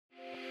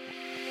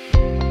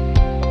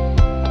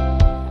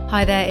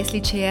Hi there, it's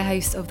Lucia,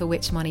 host of the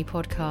Which Money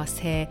podcast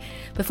here.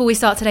 Before we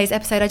start today's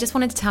episode, I just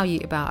wanted to tell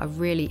you about a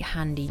really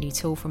handy new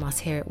tool from us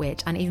here at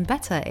Which, and even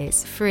better,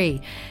 it's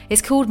free.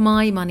 It's called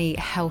My Money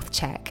Health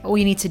Check. All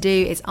you need to do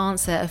is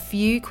answer a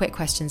few quick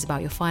questions about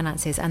your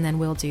finances, and then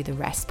we'll do the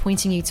rest,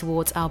 pointing you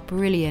towards our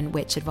brilliant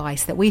Which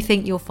advice that we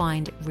think you'll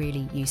find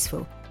really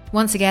useful.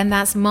 Once again,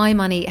 that's My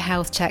Money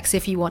Health Checks.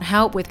 If you want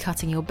help with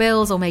cutting your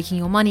bills or making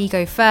your money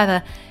go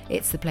further,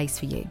 it's the place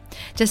for you.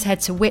 Just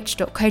head to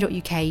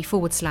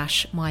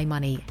which.co.uk/My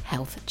Money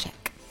Health Check.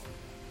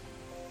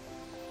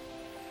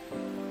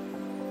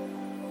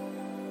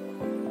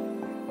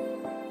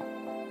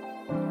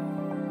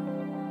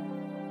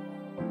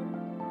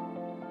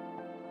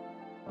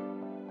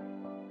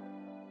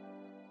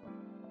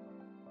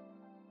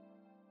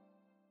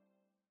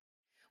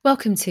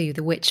 Welcome to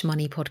the Which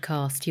Money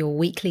podcast, your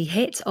weekly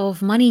hit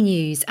of money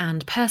news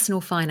and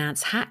personal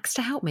finance hacks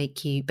to help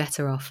make you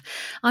better off.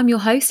 I'm your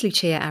host,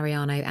 Lucia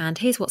Ariano, and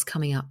here's what's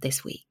coming up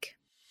this week.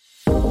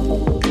 I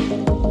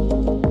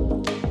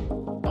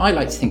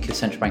like to think of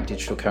central bank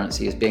digital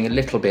currency as being a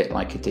little bit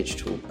like a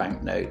digital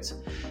banknote.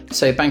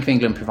 So Bank of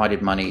England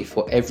provided money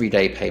for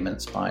everyday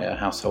payments by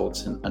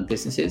households and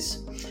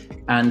businesses.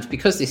 And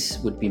because this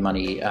would be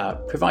money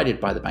provided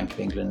by the Bank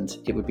of England,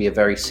 it would be a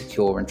very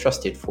secure and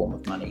trusted form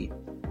of money.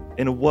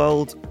 In a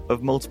world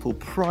of multiple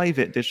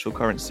private digital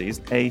currencies,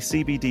 a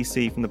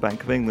CBDC from the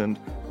Bank of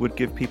England would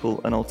give people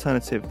an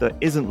alternative that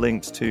isn't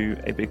linked to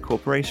a big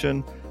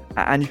corporation,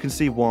 and you can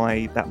see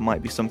why that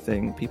might be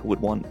something people would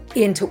want.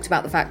 Ian talked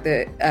about the fact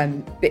that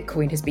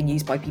Bitcoin has been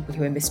used by people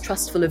who are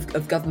mistrustful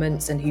of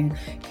governments and who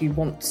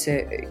want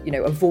to,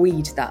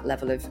 avoid that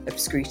level of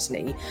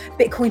scrutiny.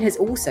 Bitcoin has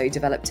also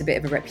developed a bit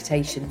of a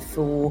reputation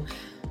for,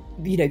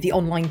 the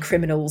online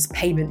criminals'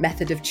 payment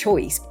method of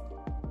choice.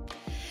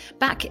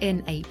 Back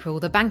in April,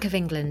 the Bank of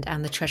England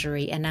and the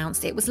Treasury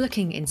announced it was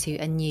looking into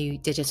a new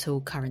digital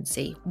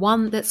currency,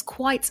 one that's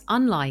quite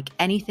unlike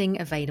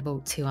anything available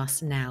to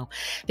us now,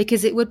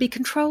 because it would be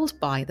controlled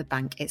by the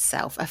bank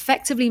itself,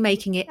 effectively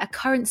making it a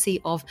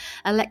currency of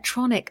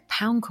electronic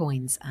pound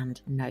coins and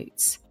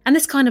notes. And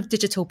this kind of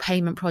digital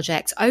payment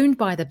project, owned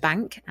by the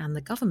bank and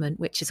the government,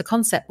 which is a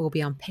concept we'll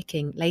be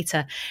unpicking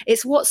later,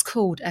 it's what's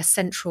called a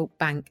central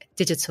bank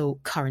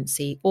digital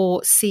currency, or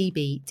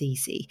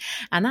CBDC.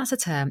 And that's a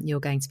term you're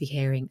going to be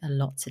hearing a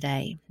lot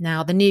today.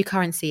 Now, the new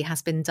currency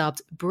has been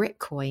dubbed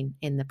Britcoin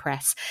in the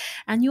press,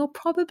 and you'll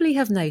probably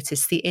have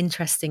noticed the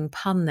interesting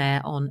pun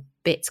there on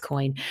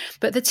Bitcoin.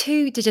 But the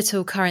two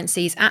digital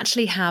currencies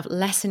actually have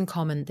less in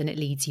common than it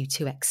leads you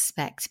to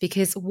expect,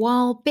 because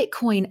while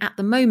Bitcoin at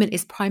the moment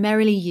is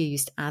primarily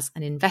used as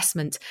an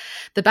investment,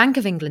 the Bank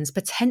of England's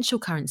potential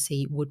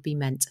currency would be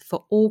meant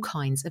for all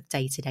kinds of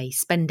day-to-day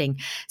spending.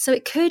 So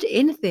it could,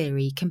 in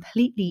theory,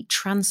 completely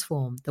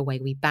transform the way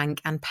we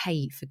bank and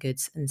pay for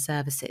goods and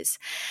services.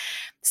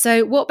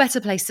 So what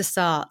better place to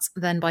start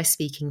than by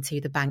speaking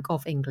to the Bank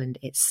of England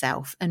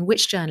itself, and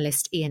Which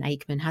journalist Ian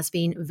Aikman has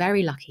been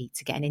very lucky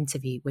to get an interview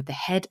with the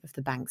head of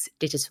the bank's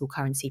digital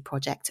currency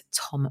project,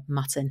 Tom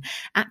Mutton,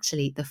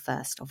 actually the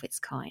first of its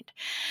kind.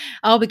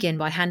 I'll begin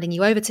by handing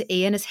you over to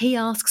Ian as he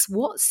asks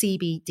what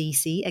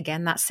CBDC,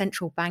 again that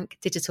central bank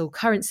digital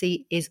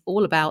currency, is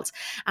all about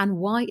and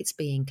why it's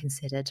being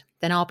considered.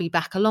 Then I'll be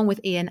back along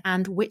with Ian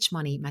and Which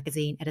Money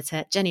magazine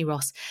editor Jenny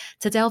Ross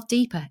to delve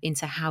deeper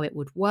into how it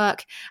would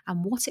work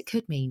and what it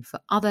could mean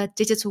for other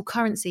digital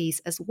currencies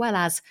as well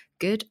as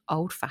good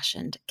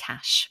old-fashioned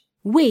cash.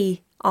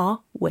 We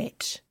are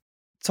Which.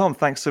 Tom,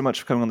 thanks so much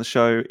for coming on the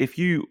show. If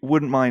you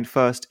wouldn't mind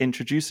first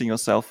introducing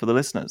yourself for the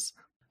listeners.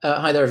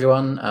 Hi there,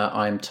 everyone.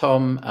 I'm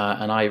Tom,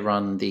 and I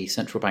run the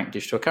Central Bank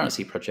Digital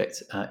Currency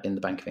Project in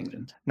the Bank of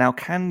England. Now,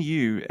 can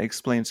you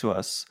explain to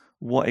us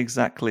what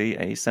exactly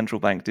a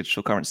central bank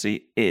digital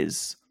currency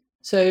is?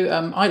 So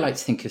I like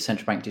to think of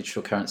central bank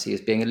digital currency as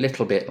being a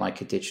little bit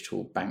like a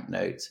digital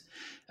banknote.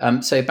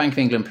 So Bank of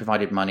England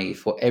provided money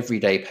for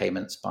everyday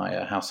payments by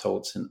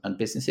households and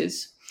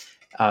businesses.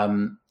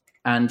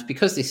 And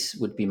because this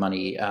would be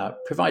money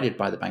provided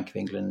by the Bank of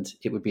England,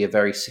 it would be a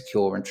very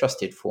secure and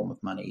trusted form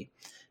of money.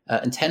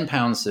 And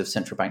 £10 of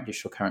central bank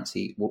digital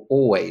currency will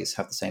always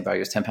have the same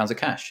value as £10 of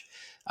cash.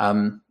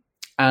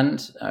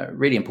 And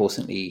really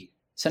importantly,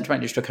 central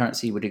bank digital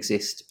currency would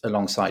exist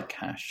alongside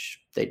cash.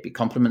 They'd be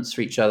complements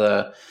for each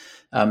other.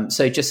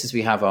 So just as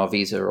we have our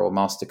Visa or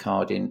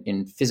MasterCard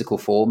in physical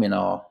form in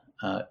our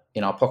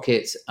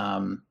pockets,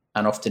 and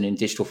often in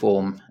digital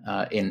form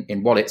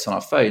in wallets on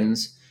our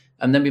phones,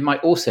 and then we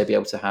might also be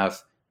able to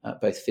have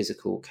both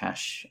physical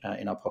cash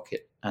in our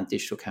pocket and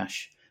digital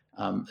cash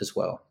as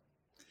well.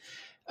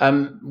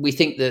 We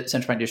think that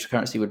central bank digital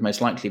currency would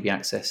most likely be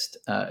accessed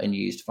and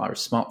used via a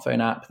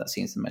smartphone app. That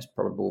seems the most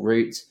probable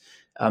route.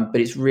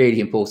 But it's really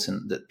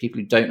important that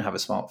people who don't have a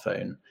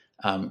smartphone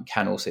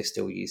can also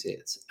still use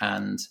it.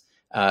 And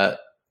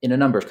in a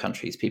number of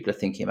countries, people are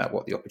thinking about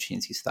what the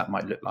opportunities for that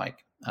might look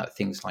like.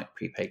 Things like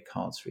prepaid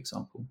cards, for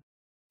example.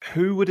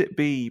 Who would it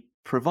be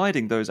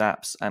providing those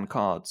apps and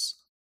cards?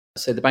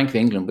 So the Bank of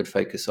England would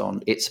focus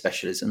on its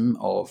specialism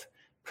of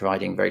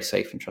providing very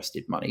safe and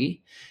trusted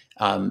money.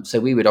 So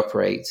we would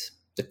operate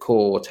the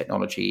core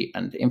technology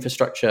and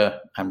infrastructure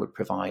and would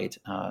provide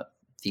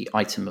the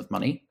item of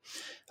money,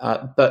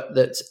 but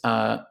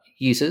that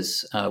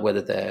users,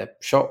 whether they're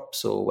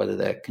shops or whether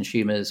they're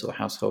consumers or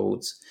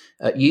households,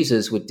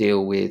 users would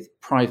deal with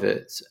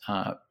private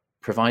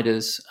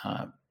providers,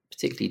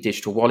 particularly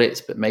digital wallets,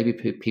 but maybe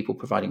people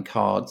providing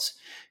cards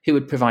who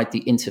would provide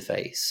the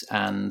interface,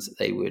 and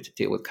they would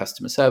deal with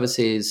customer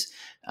services.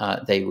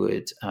 They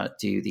would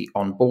do the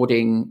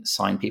onboarding,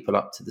 sign people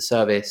up to the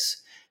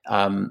service.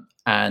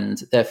 And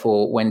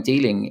therefore, when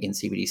dealing in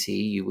CBDC,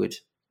 you would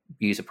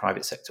use a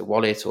private sector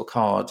wallet or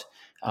card,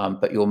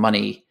 but your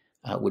money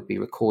would be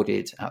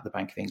recorded at the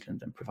Bank of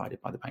England and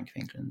provided by the Bank of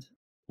England.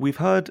 We've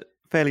heard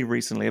fairly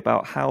recently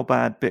about how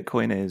bad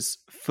Bitcoin is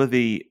for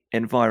the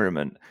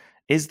environment.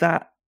 Is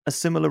that a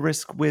similar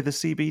risk with a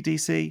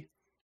CBDC?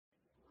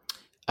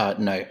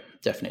 No,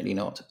 definitely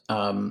not.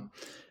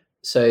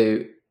 So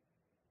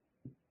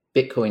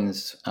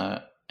Bitcoin's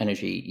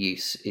energy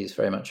use is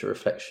very much a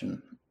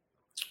reflection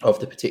of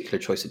the particular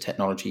choice of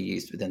technology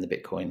used within the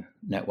Bitcoin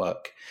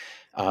network.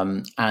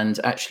 And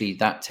actually,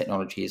 that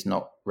technology is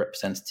not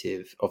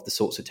representative of the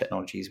sorts of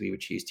technologies we would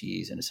choose to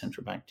use in a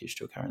central bank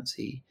digital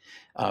currency.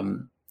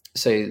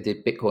 So the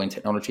Bitcoin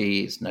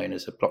technology is known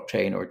as a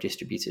blockchain or a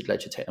distributed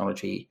ledger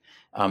technology.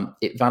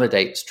 It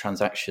validates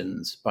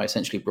transactions by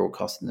essentially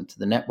broadcasting them to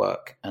the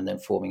network and then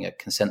forming a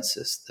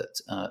consensus that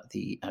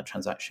the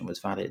transaction was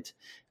valid.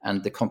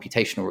 And the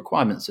computational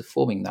requirements of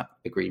forming that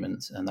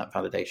agreement and that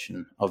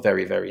validation are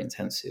very, very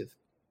intensive.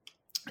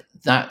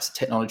 That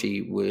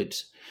technology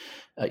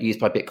used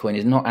by Bitcoin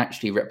is not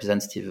actually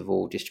representative of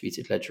all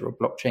distributed ledger or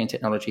blockchain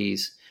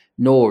technologies,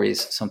 nor is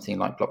something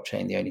like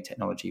blockchain the only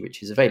technology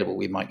which is available.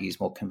 We might use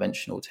more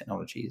conventional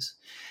technologies.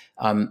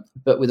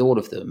 But with all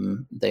of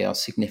them, they are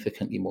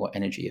significantly more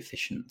energy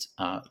efficient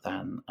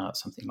than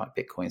something like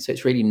Bitcoin. So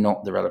it's really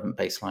not the relevant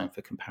baseline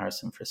for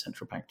comparison for a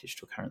central bank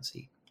digital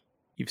currency.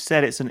 You've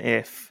said it's an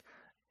if.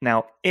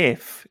 Now,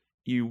 if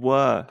you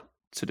were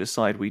to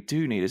decide we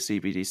do need a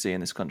CBDC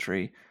in this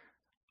country,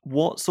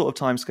 what sort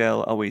of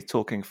timescale are we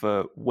talking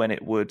for when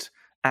it would,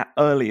 at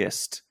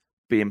earliest,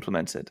 be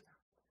implemented?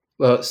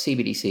 Well,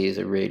 CBDC is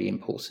a really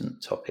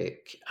important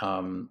topic.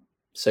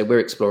 So we're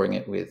exploring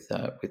it with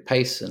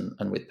pace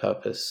and with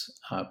purpose,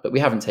 but we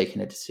haven't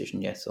taken a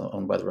decision yet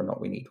on whether or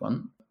not we need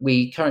one.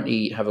 We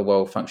currently have a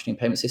well-functioning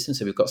payment system,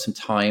 so we've got some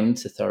time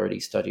to thoroughly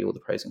study all the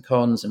pros and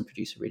cons and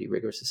produce a really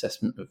rigorous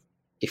assessment of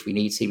if we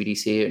need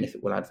CBDC and if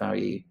it will add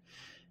value.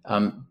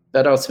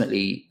 But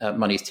ultimately,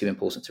 money is too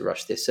important to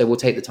rush this. So we'll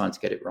take the time to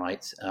get it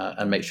right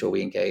and make sure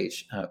we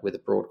engage with a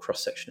broad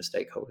cross-section of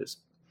stakeholders.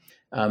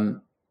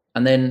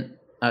 And then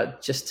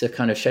just to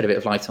kind of shed a bit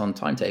of light on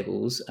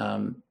timetables,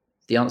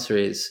 the answer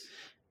is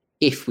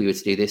if we were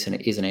to do this, and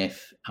it is an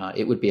if,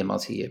 it would be a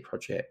multi-year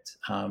project.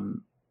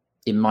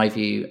 In my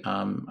view,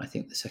 I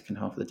think the second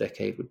half of the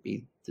decade would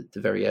be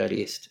the very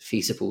earliest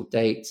feasible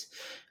date.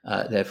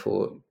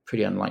 Therefore,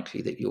 pretty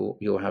unlikely that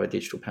you'll have a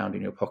digital pound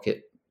in your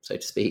pocket, so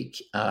to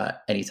speak,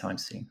 anytime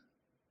soon.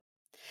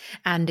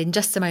 And in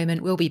just a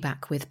moment, we'll be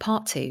back with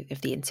part 2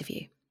 of the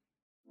interview.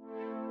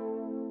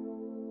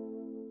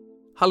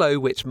 Hello,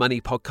 Which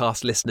Money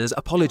podcast listeners.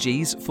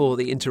 Apologies for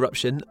the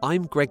interruption.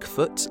 I'm Greg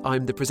Foote.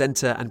 I'm the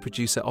presenter and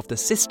producer of the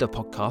sister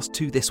podcast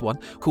to this one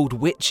called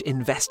Which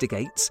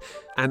Investigates.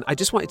 And I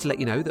just wanted to let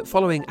you know that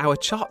following our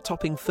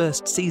chart-topping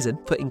first season,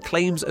 putting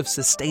claims of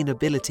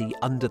sustainability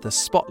under the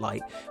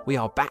spotlight, we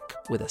are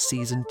back with a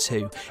season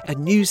 2, a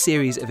new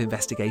series of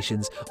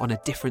investigations on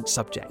a different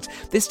subject,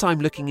 this time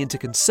looking into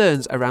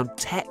concerns around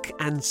tech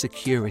and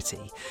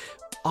security.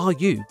 Are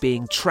you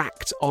being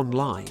tracked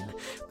online?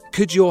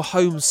 Could your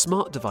home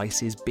smart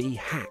devices be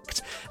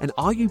hacked? And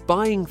are you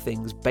buying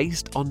things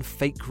based on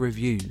fake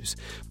reviews?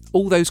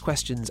 All those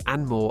questions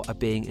and more are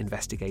being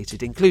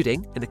investigated,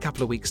 including, in a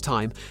couple of weeks'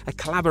 time, a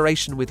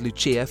collaboration with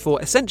Lucia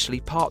for essentially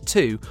part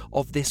 2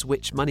 of this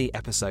Which Money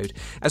episode,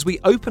 as we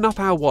open up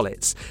our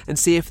wallets and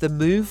see if the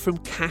move from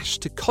cash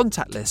to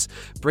contactless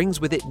brings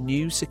with it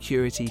new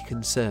security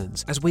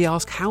concerns, as we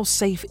ask how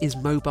safe is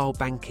mobile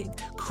banking,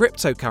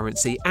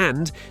 cryptocurrency,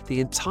 and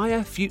the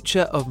entire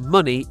future of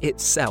money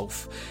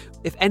itself.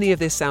 If any of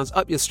this sounds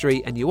up your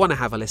street and you want to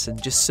have a listen,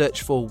 just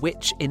search for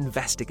Which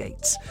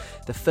Investigates.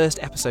 The first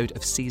episode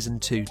of Season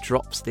 2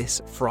 drops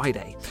this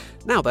Friday.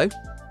 Now though,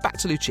 back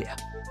to Lucia.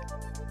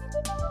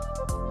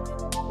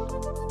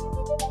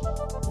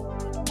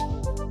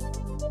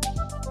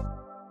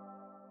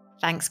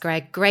 Thanks,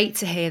 Greg. Great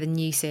to hear the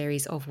new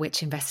series of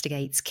Which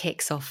Investigates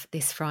kicks off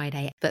this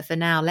Friday. But for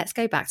now, let's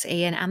go back to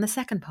Ian and the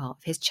second part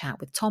of his chat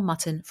with Tom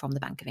Mutton from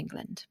the Bank of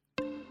England.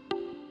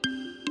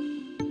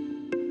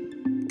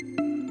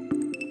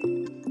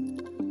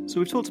 So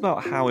we've talked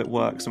about how it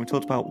works and we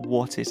talked about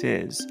what it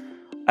is.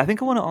 I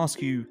think I want to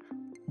ask you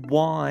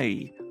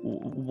why.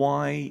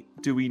 Why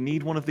do we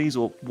need one of these,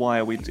 or why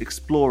are we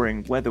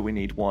exploring whether we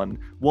need one?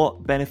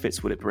 What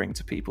benefits would it bring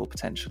to people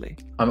potentially?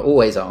 I'm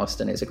always asked,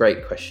 and it's a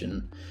great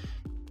question,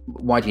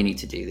 why do you need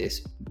to do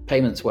this?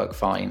 Payments work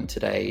fine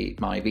today.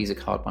 My Visa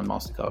card, my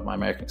MasterCard, my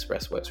American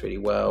Express works really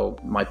well.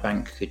 My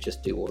bank could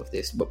just do all of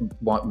this, but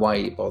why are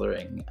you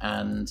bothering?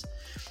 And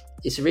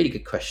it's a really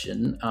good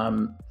question.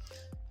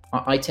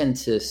 I tend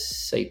to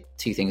say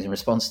two things in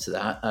response to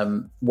that.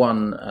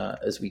 One,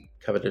 as we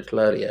covered a little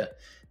earlier,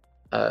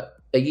 a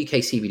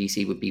UK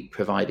CBDC would be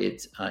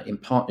provided in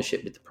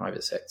partnership with the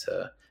private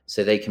sector,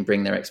 so they can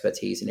bring their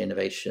expertise in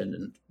innovation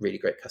and really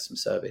great customer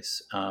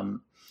service.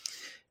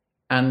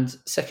 And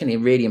secondly,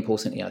 really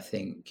importantly, I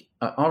think,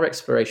 our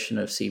exploration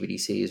of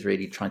CBDC is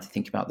really trying to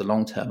think about the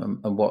long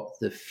term and what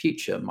the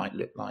future might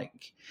look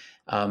like,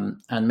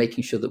 and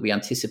making sure that we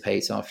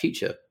anticipate our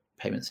future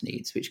payments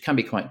needs, which can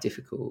be quite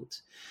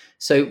difficult.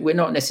 So we're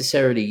not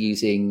necessarily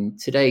using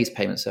today's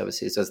payment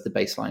services as the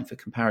baseline for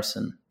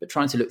comparison, but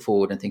trying to look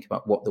forward and think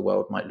about what the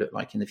world might look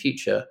like in the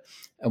future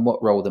and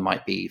what role there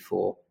might be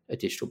for a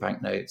digital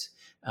banknote,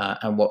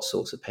 and what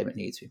sorts of payment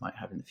needs we might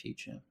have in the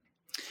future.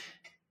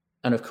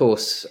 And of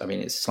course, I mean,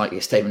 it's slightly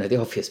a statement of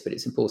the obvious, but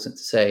it's important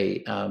to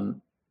say,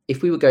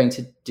 if we were going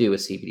to do a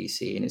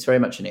CBDC, and it's very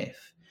much an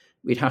if,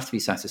 we'd have to be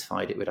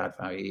satisfied it would add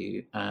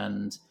value.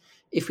 And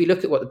if we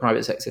look at what the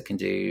private sector can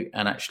do,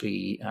 and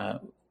actually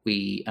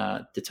we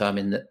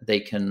determine that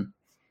they can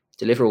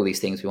deliver all these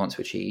things we want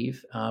to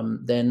achieve,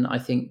 then I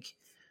think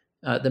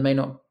there may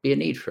not be a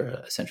need for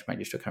a central bank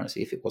digital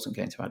currency if it wasn't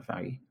going to add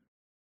value.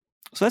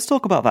 So let's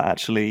talk about that,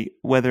 actually,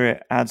 whether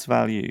it adds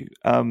value.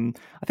 I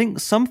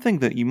think something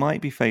that you might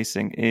be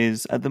facing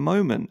is, at the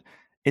moment,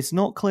 it's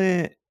not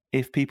clear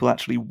if people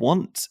actually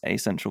want a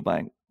central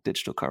bank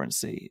digital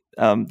currency.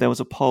 There was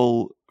a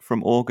poll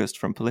from August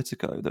from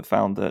Politico that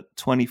found that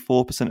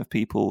 24% of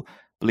people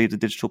believe the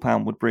digital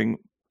pound would bring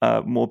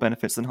more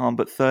benefits than harm,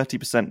 but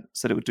 30%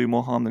 said it would do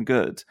more harm than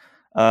good,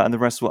 and the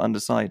rest were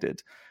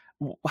undecided.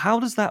 How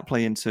does that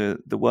play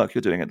into the work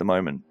you're doing at the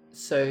moment?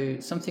 So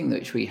something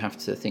which we have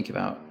to think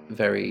about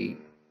very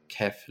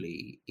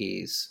carefully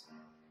is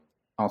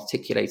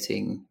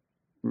articulating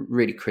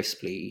really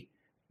crisply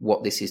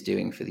what this is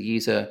doing for the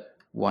user,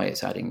 why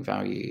it's adding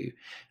value,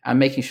 and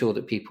making sure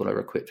that people are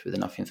equipped with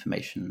enough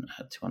information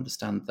to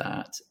understand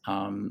that,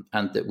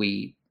 and that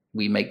we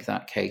make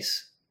that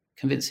case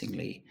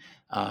convincingly,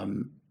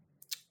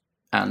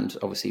 and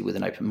obviously with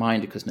an open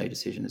mind, because no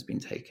decision has been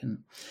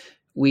taken.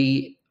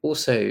 We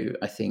also,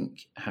 I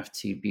think, have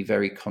to be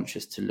very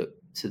conscious to look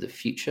to the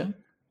future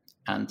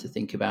and to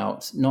think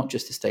about not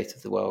just the state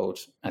of the world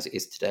as it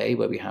is today,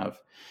 where we have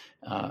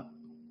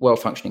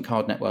well-functioning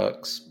card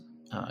networks,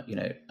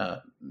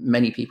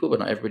 many people, but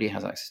not everybody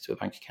has access to a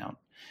bank account,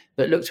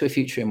 but look to a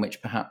future in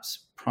which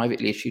perhaps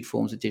privately issued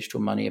forms of digital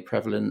money are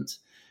prevalent,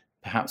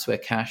 perhaps where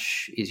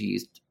cash is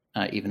used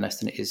even less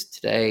than it is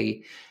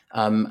today,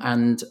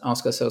 and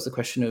ask ourselves the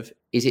question of,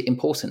 is it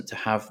important to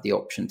have the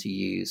option to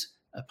use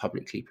a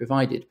publicly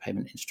provided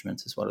payment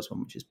instrument as well as one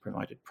which is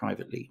provided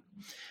privately?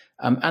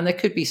 And there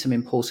could be some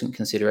important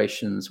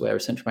considerations where a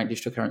central bank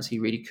digital currency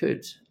really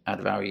could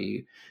add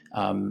value.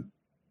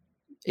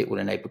 It will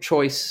enable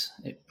choice,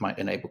 it might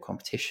enable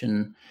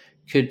competition,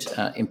 could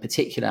in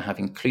particular have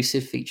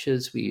inclusive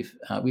features. We've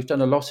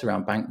done a lot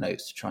around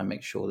banknotes to try and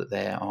make sure that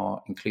they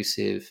are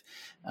inclusive,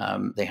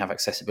 they have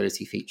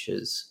accessibility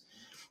features,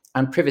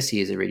 and privacy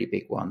is a really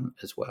big one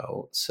as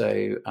well.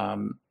 So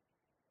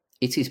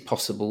it is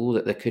possible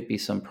that there could be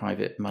some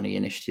private money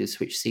initiatives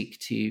which seek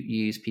to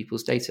use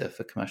people's data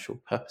for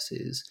commercial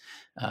purposes,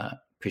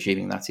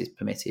 presuming that is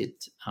permitted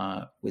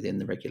within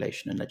the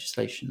regulation and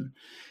legislation.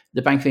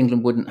 The Bank of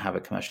England wouldn't have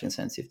a commercial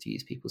incentive to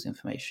use people's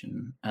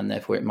information, and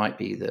therefore it might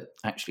be that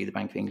actually the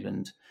Bank of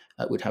England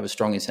would have a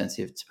strong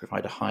incentive to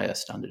provide a higher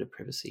standard of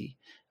privacy.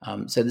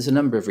 So there's a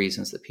number of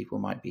reasons that people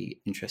might be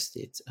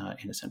interested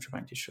in a central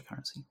bank digital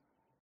currency.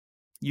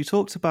 You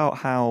talked about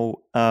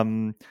how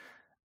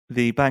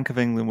the Bank of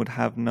England would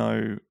have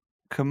no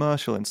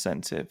commercial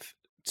incentive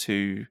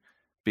to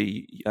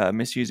be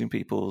misusing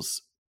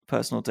people's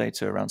personal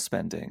data around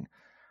spending.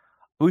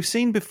 We've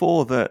seen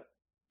before that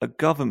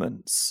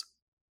governments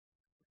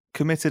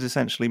committed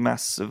essentially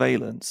mass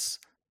surveillance.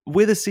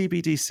 With a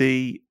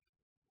CBDC,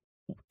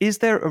 is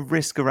there a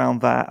risk around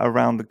that,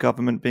 around the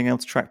government being able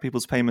to track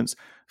people's payments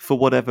for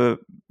whatever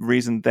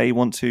reason they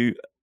want to,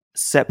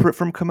 separate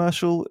from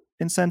commercial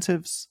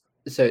incentives?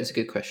 So it's a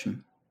good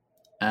question.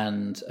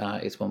 And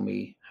it's one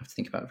we have to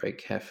think about very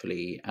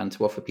carefully, and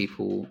to offer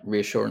people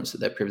reassurance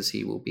that their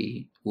privacy will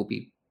be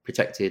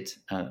protected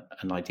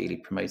and ideally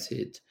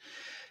promoted.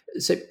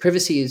 So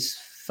privacy is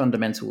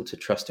fundamental to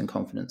trust and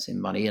confidence in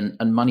money,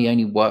 and money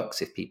only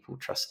works if people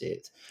trust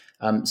it.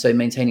 So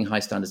maintaining high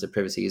standards of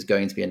privacy is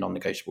going to be a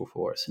non-negotiable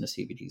for us in a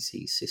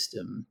CBDC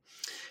system.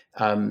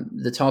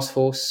 The task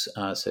force,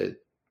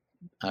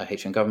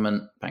 HM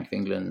Government, Bank of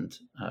England,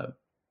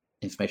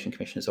 Information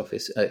Commissioner's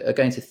Office, are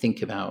going to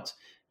think about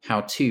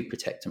how to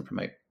protect and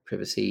promote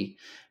privacy.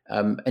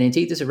 And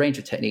indeed, there's a range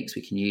of techniques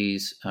we can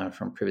use,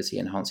 from privacy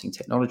enhancing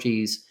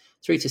technologies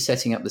through to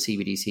setting up the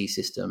CBDC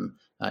system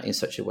in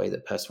such a way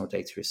that personal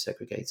data is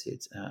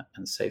segregated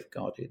and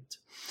safeguarded.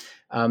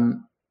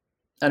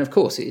 And of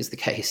course, it is the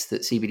case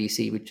that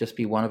CBDC would just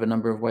be one of a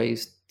number of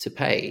ways to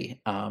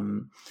pay.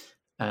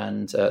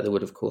 And there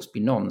would, of course, be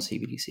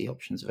non-CBDC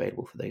options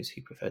available for those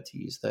who prefer to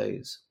use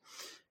those.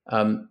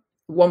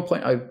 One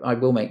point I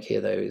will make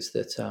here, though, is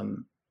that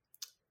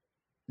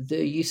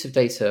the use of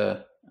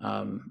data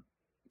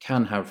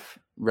can have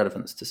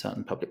relevance to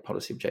certain public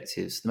policy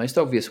objectives. The most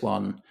obvious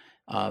one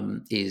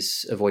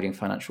is avoiding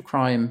financial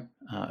crime,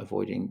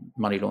 avoiding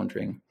money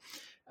laundering.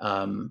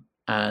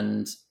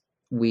 And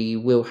we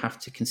will have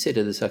to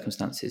consider the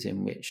circumstances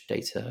in which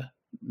data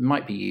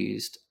might be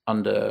used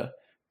under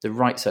the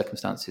right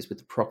circumstances with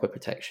the proper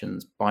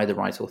protections by the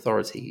right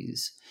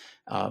authorities,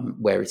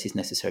 where it is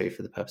necessary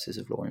for the purposes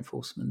of law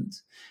enforcement.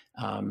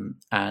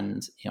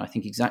 And I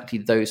think exactly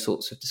those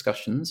sorts of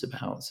discussions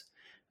about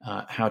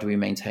how do we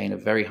maintain a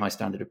very high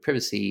standard of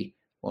privacy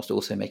whilst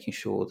also making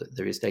sure that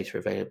there is data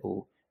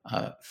available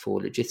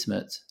for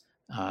legitimate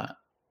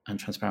and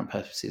transparent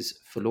purposes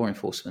for law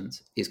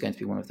enforcement is going to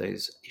be one of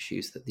those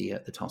issues that the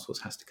task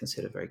force has to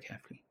consider very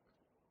carefully.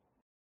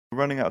 We're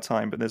running out of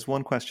time, but there's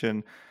one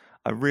question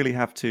I really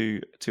have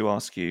to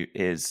ask you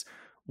is,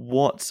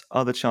 what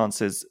are the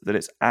chances that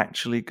it's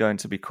actually going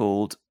to be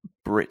called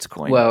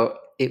Britcoin? Well,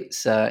 it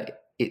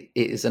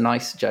is a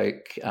nice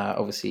joke,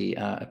 obviously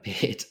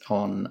appeared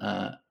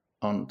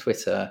on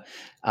Twitter.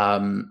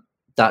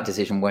 That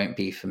decision won't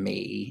be for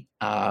me.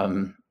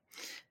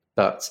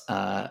 But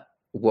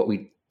what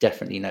we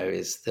definitely know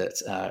is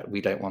that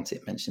we don't want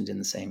it mentioned in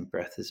the same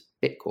breath as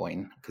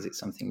Bitcoin, because it's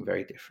something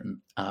very different.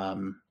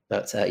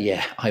 But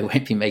I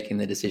won't be making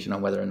the decision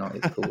on whether or not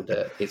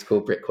it's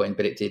called Britcoin.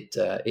 But it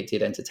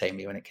did entertain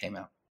me when it came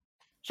out.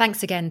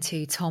 Thanks again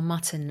to Tom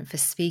Mutton for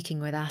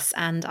speaking with us,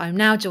 and I'm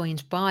now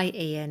joined by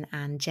Ian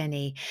and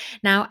Jenny.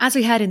 Now, as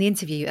we heard in the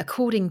interview,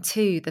 according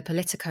to the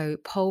Politico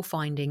poll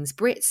findings,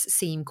 Brits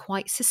seem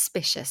quite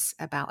suspicious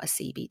about a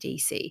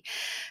CBDC.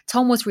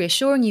 Tom was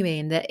reassuring you,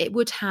 Ian, that it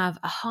would have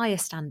a higher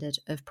standard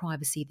of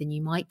privacy than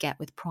you might get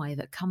with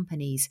private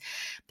companies.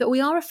 But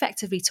we are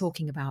effectively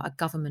talking about a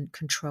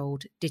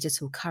government-controlled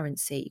digital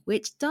currency,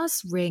 which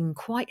does ring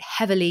quite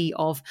heavily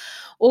of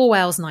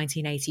Orwell's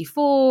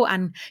 1984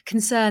 and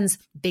concerns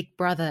Big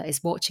Brother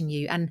is watching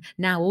you, and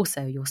now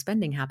also your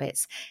spending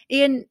habits.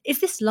 Ian, is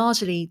this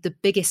largely the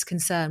biggest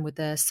concern with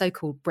the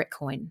so-called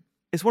Britcoin?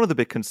 It's one of the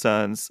big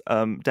concerns,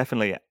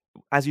 definitely.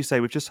 As you say,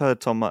 we've just heard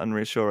Tom Mutton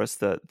reassure us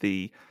that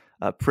the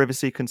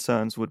privacy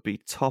concerns would be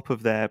top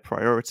of their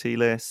priority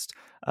list.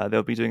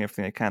 They'll be doing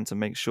everything they can to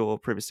make sure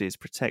privacy is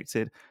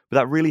protected. But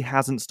that really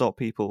hasn't stopped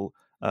people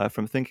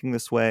from thinking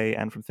this way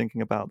and from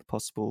thinking about the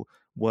possible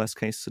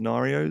worst-case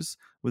scenarios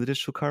with a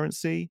digital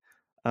currency.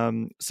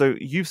 So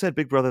you've said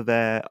Big Brother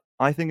there.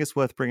 I think it's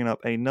worth bringing up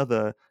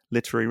another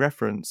literary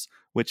reference,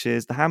 which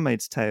is The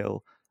Handmaid's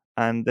Tale.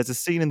 And there's a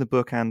scene in the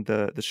book and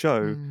the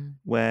show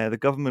where the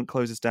government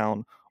closes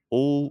down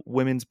all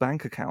women's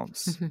bank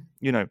accounts.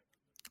 And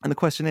the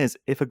question is,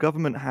 if a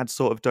government had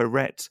sort of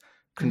direct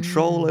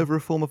control over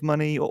a form of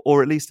money,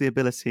 or at least the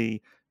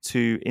ability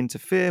to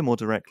interfere more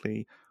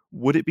directly,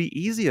 would it be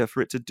easier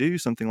for it to do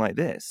something like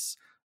this?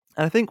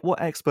 And I think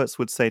what experts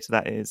would say to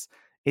that is,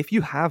 if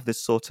you have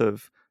this sort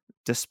of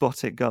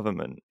despotic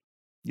government,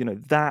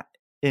 that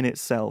in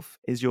itself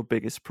is your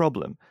biggest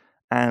problem.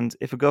 And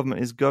if a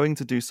government is going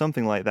to do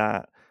something like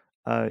that,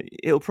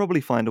 it'll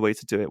probably find a way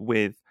to do it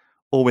with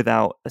or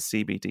without a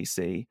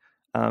CBDC.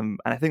 And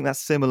I think that's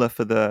similar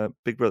for the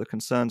Big Brother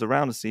concerns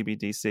around a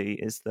CBDC,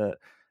 is that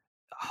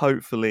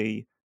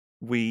hopefully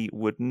we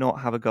would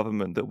not have a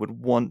government that would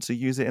want to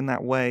use it in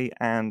that way.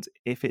 And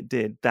if it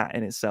did, that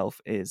in itself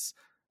is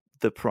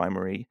the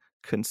primary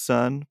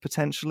concern,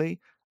 potentially.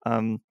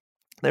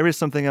 There is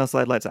something else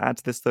I'd like to add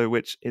to this, though,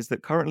 which is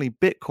that currently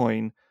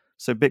Bitcoin,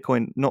 so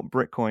Bitcoin, not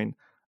Britcoin,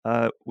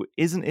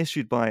 isn't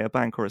issued by a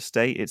bank or a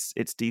state.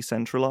 It's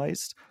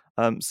decentralized.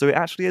 So it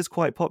actually is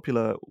quite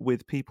popular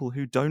with people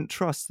who don't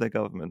trust their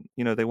government.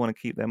 They want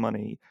to keep their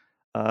money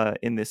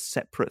in this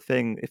separate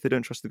thing if they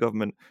don't trust the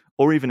government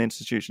or even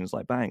institutions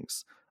like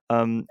banks.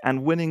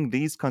 And winning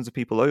these kinds of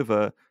people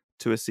over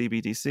to a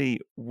CBDC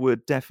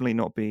would definitely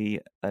not be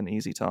an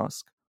easy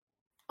task.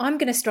 I'm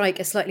going to strike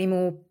a slightly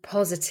more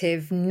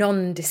positive,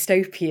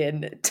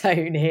 non-dystopian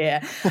tone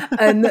here.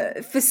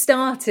 For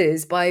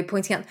starters, by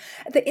pointing out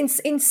that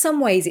in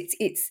some ways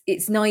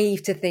it's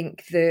naive to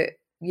think that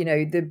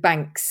the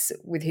banks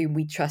with whom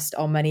we trust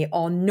our money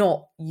are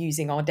not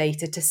using our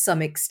data to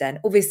some extent.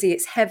 Obviously,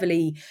 it's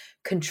heavily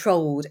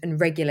controlled and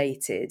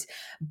regulated,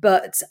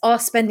 but our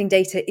spending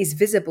data is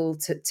visible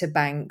to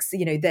banks.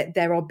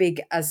 There are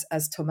big,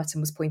 as Tom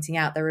Mutton was pointing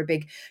out, there are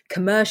big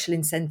commercial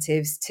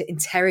incentives to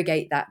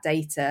interrogate that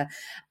data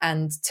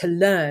and to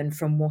learn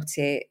from what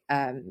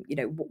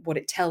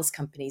it tells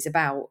companies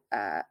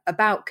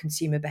about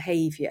consumer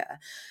behaviour.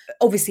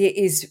 Obviously, it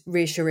is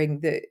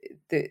reassuring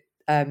that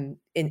in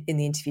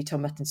the interview,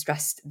 Tom Mutton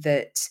stressed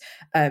that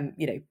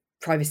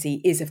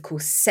privacy is, of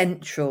course,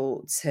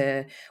 central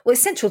to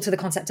the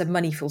concept of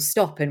money full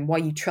stop and why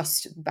you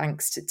trust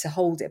banks to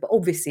hold it. But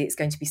obviously, it's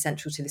going to be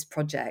central to this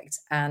project,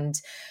 and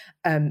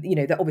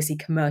that obviously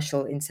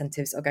commercial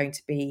incentives are going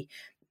to be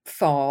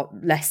far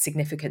less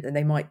significant than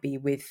they might be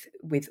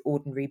with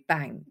ordinary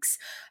banks.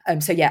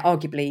 So yeah,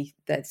 arguably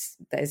there's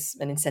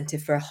an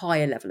incentive for a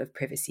higher level of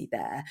privacy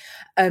there,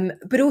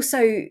 but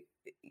also,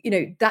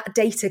 that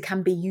data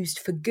can be used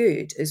for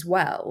good as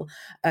well.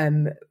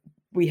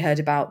 We heard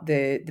about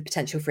the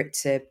potential for it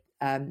to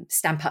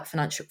stamp out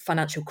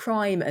financial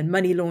crime and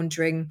money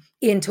laundering.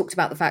 Ian talked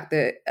about the fact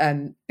that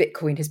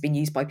Bitcoin has been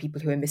used by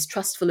people who are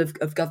mistrustful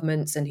of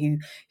governments and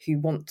who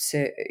want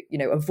to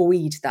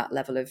avoid that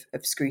level of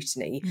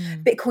scrutiny.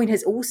 Bitcoin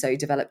has also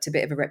developed a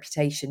bit of a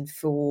reputation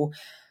for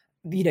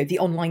the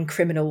online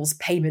criminals'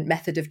 payment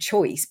method of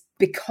choice,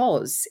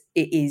 because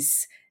it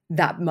is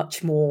that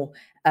much more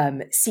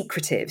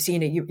secretive. So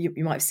you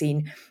might have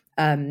seen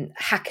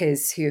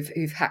hackers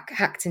who've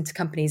hacked into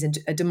companies and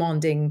are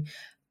demanding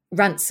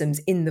ransoms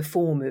in the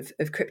form of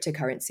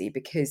cryptocurrency,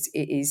 because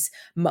it is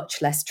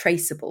much less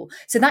traceable.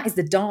 So that is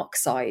the dark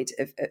side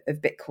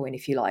of Bitcoin,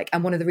 if you like,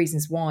 and one of the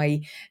reasons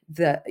why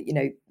the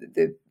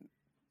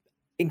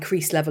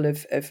increased level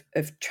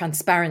of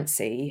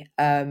transparency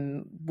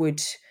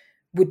would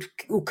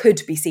or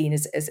could be seen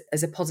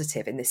as a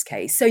positive in this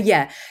case. So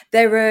yeah,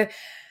 there are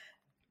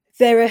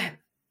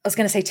I was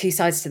going to say two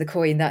sides to the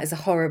coin. That is a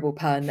horrible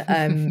pun,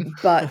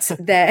 but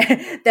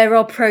there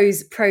are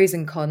pros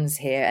and cons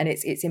here, and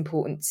it's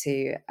important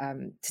to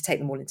take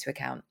them all into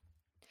account.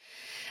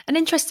 And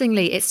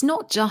interestingly, it's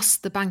not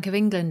just the Bank of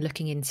England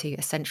looking into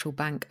a central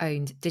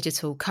bank-owned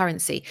digital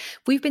currency.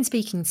 We've been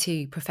speaking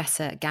to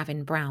Professor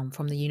Gavin Brown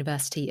from the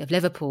University of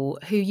Liverpool,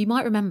 who you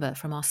might remember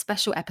from our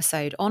special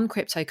episode on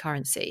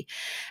cryptocurrency.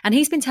 And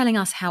he's been telling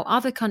us how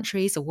other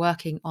countries are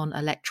working on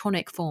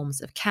electronic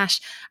forms of cash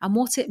and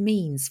what it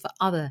means for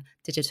other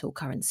digital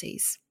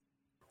currencies.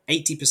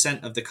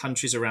 80% of the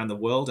countries around the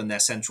world and their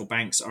central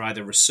banks are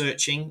either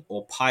researching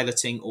or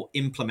piloting or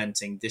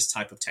implementing this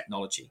type of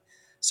technology.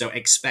 So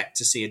expect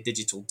to see a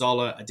digital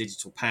dollar, a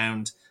digital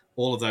pound.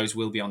 All of those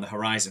will be on the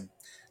horizon.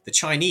 The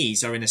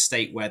Chinese are in a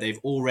state where they've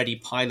already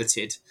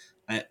piloted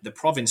at the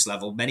province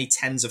level. Many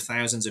tens of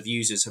thousands of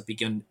users have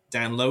begun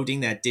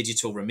downloading their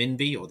digital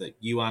renminbi, or the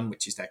yuan,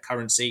 which is their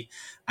currency,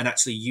 and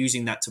actually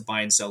using that to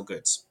buy and sell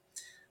goods.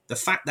 The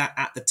fact that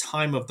at the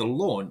time of the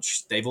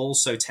launch, they've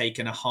also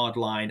taken a hard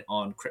line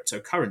on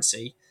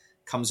cryptocurrency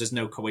comes as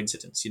no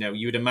coincidence.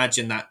 You would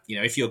imagine that,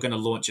 if you're going to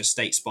launch a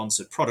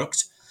state-sponsored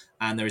product,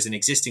 and there is an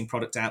existing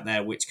product out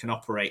there which can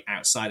operate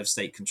outside of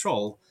state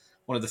control,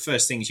 one of the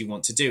first things you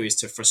want to do is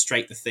to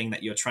frustrate the thing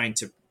that you're trying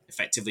to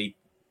effectively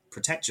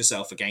protect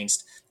yourself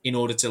against, in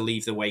order to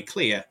leave the way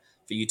clear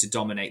for you to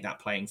dominate that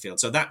playing field.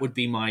 So that would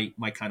be my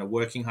kind of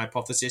working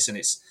hypothesis, and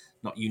it's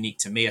not unique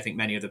to me. I think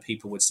many other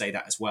people would say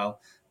that as well.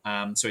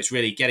 So it's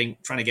really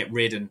trying to get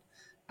rid and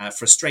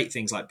frustrate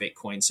things like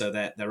Bitcoin, so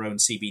that their own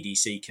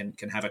CBDC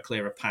can have a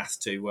clearer path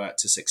to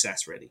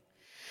success, really.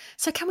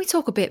 So can we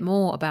talk a bit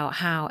more about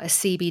how a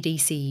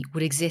CBDC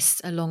would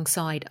exist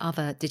alongside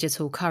other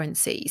digital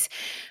currencies?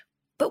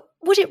 But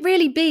would it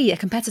really be a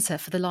competitor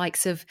for the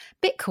likes of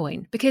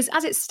Bitcoin? Because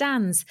as it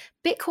stands,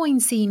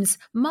 Bitcoin seems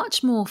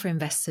much more for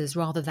investors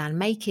rather than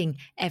making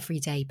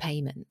everyday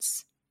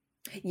payments.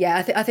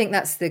 Yeah, I think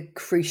that's the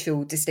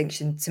crucial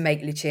distinction to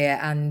make, Lucia.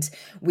 And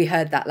we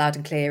heard that loud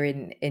and clear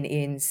in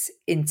Ian's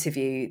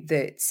interview,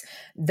 that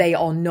they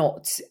are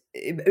not,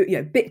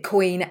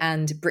 Bitcoin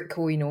and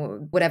Britcoin, or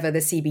whatever the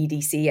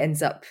CBDC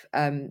ends up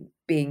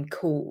being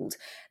called.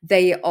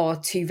 They are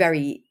two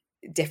very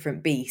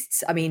different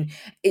beasts. I mean,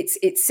 it's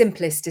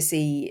simplest to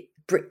see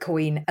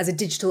Britcoin as a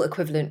digital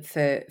equivalent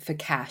for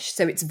cash.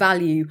 So its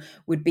value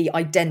would be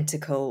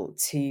identical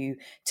to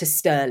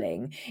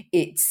sterling.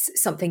 It's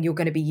something you're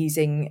going to be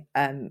using,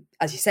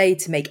 as you say,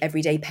 to make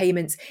everyday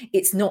payments.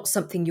 It's not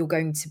something you're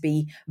going to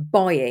be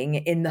buying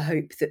in the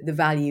hope that the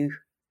value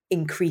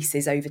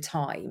increases over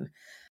time.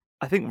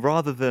 I think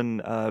rather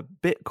than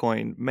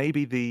Bitcoin,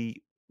 maybe the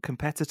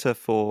competitor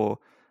for,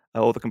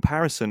 or the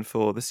comparison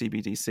for the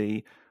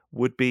CBDC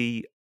would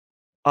be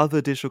other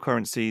digital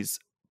currencies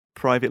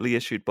privately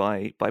issued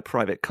by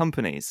private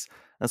companies.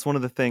 That's one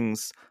of the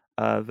things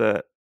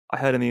that I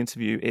heard in the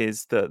interview,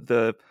 is that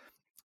the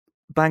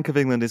Bank of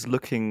England is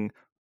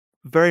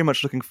very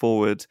much looking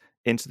forward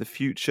into the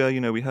future.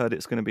 We heard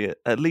it's going to be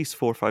at least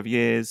 4 or 5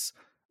 years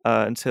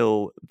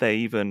until they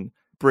even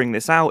bring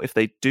this out, if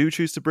they do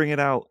choose to bring it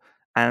out.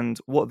 And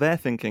what they're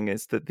thinking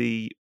is that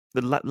the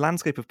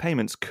landscape of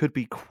payments could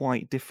be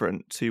quite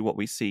different to what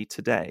we see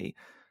today.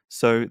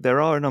 So there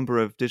are a number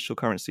of digital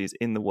currencies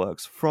in the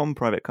works from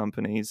private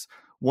companies.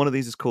 One of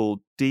these is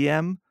called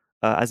DM,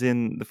 as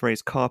in the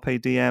phrase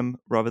carpe diem,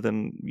 rather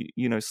than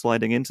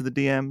sliding into the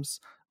DMs,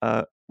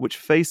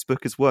 which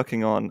Facebook is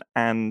working on.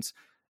 And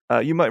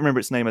you might remember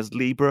its name as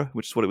Libra,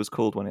 which is what it was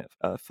called when it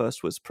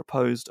first was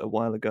proposed a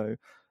while ago.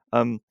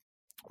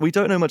 We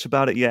don't know much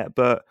about it yet,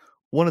 but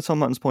one of Tom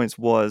Mutton's points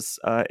was,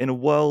 in a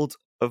world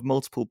of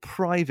multiple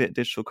private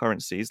digital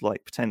currencies,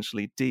 like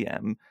potentially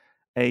DM,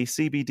 a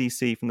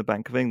CBDC from the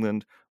Bank of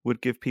England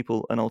would give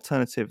people an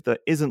alternative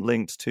that isn't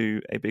linked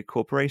to a big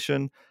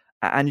corporation,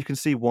 and you can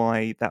see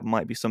why that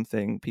might be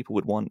something people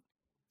would want.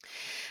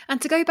 And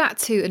to go back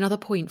to another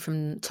point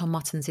from Tom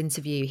Mutton's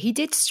interview, he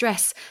did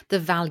stress the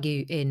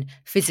value in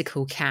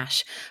physical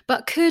cash.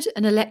 But could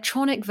an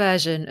electronic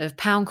version of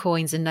pound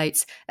coins and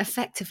notes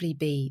effectively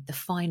be the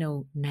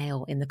final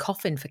nail in the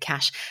coffin for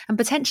cash and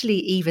potentially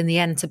even the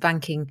end to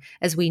banking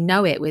as we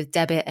know it with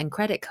debit and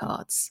credit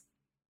cards?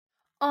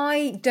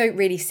 I don't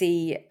really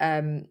see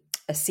a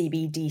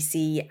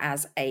CBDC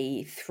as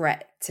a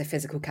threat to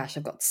physical cash,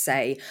 I've got to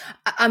say.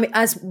 I mean,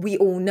 as we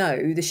all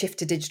know, the shift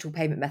to digital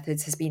payment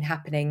methods has been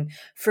happening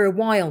for a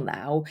while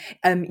now.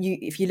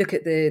 If you look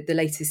at the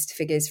latest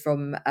figures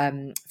from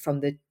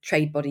the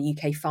trade body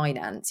UK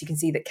Finance, you can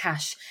see that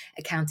cash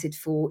accounted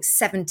for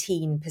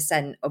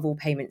 17% of all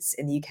payments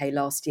in the UK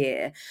last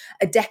year.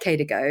 A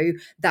decade ago,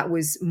 that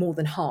was more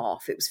than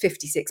half. It was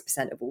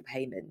 56% of all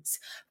payments.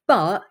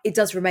 But it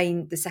does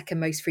remain the second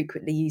most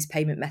frequently used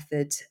payment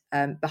method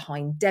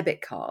behind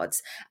debit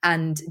cards,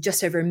 and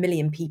just over 1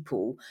 million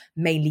people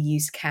mainly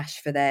used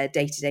cash for their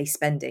day-to-day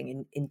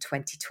spending in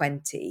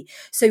 2020.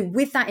 So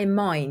with that in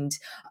mind,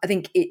 I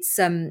think it's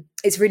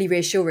really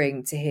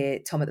reassuring to hear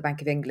Tom at the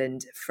Bank of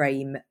England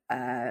frame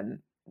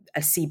a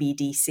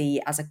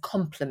CBDC as a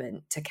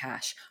complement to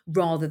cash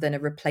rather than a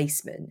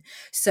replacement.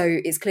 So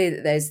it's clear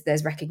that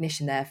there's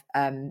recognition there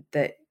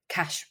that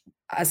cash,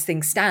 as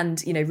things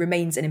stand,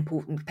 remains an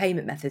important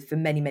payment method for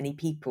many, many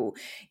people,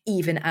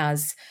 even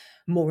as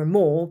more and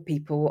more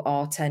people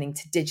are turning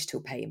to digital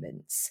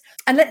payments.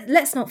 And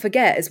let's not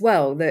forget as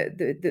well that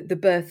the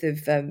birth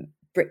of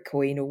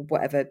Britcoin, or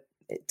whatever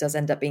it does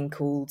end up being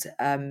called,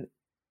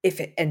 if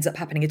it ends up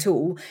happening at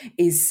all,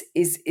 is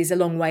a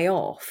long way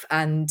off.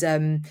 And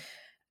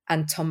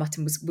Tom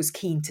Mutton was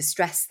keen to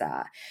stress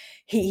that.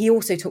 He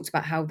also talked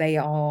about how they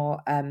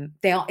are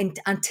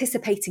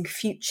anticipating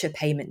future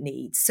payment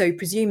needs. So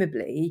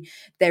presumably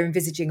they're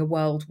envisaging a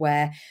world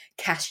where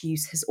cash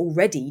use has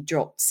already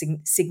dropped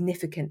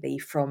significantly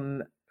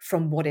from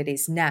what it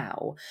is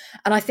now.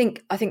 And I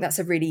think that's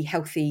a really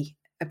healthy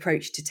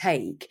approach to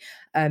take.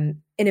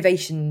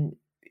 Innovation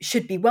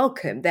should be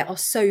welcome. There are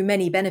so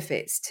many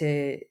benefits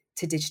to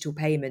digital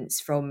payments,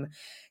 from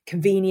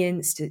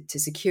convenience to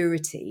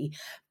security.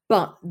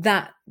 But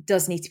that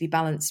does need to be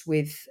balanced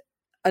with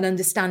an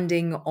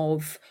understanding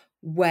of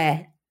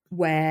where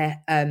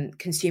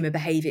consumer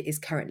behaviour is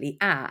currently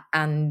at,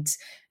 and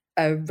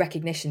a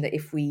recognition that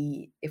if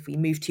we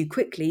move too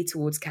quickly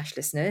towards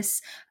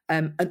cashlessness,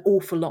 an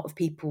awful lot of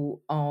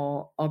people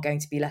are going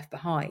to be left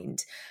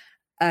behind.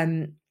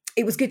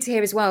 It was good to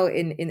hear as well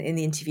in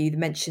the interview the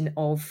mention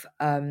of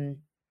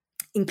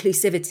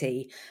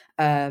inclusivity.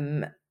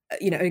 An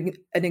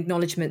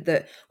acknowledgement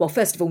that, well,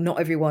 first of all, not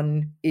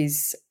everyone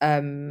is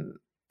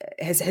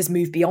has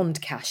moved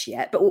beyond cash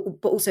yet, but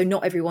also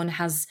not everyone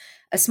has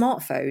a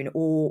smartphone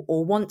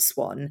or wants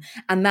one,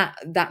 and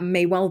that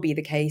may well be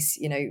the case,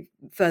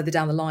 further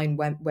down the line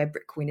where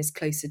Britcoin is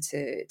closer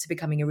to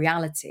becoming a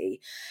reality.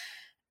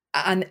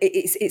 And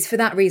it's for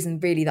that reason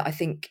really that I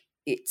think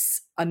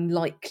it's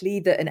unlikely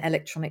that an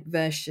electronic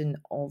version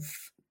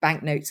of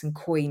banknotes and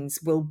coins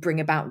will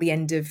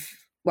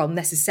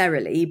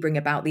necessarily bring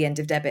about the end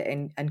of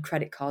debit and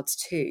credit cards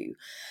too.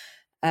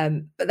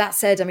 But that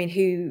said, I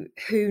mean,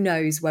 who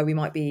knows where we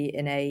might be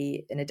in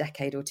a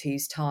decade or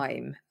two's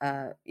time?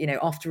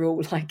 After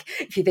all, like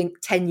if you think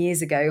 10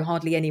 years ago,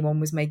 hardly anyone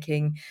was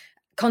making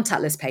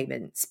contactless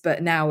payments,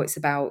 but now it's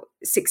about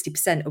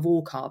 60% of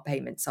all card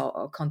payments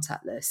are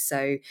contactless.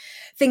 So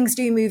things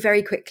do move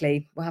very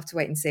quickly. We'll have to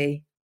wait and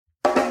see.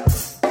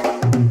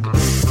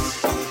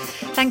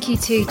 Thank you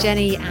to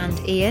Jenny and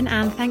Ian,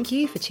 and thank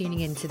you for tuning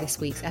in to this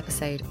week's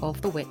episode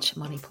of the Which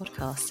Money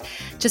podcast.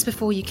 Just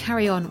before you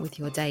carry on with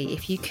your day,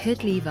 if you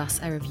could leave us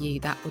a review,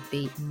 that would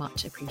be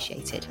much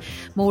appreciated.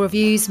 More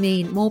reviews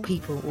mean more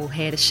people will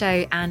hear the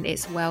show and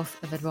its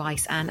wealth of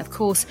advice. And of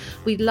course,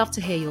 we'd love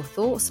to hear your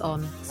thoughts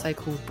on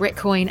so-called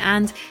Britcoin,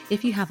 and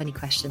if you have any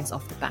questions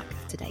off the back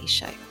of today's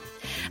show.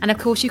 And of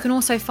course, you can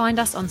also find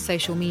us on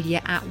social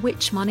media at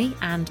Which Money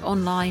and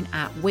online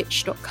at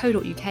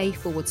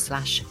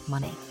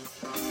which.co.uk/money.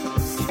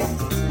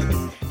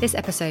 This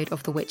episode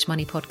of the Which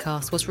Money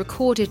podcast was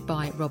recorded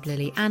by Rob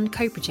Lilly and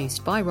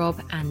co-produced by Rob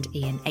and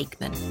Ian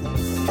Aikman.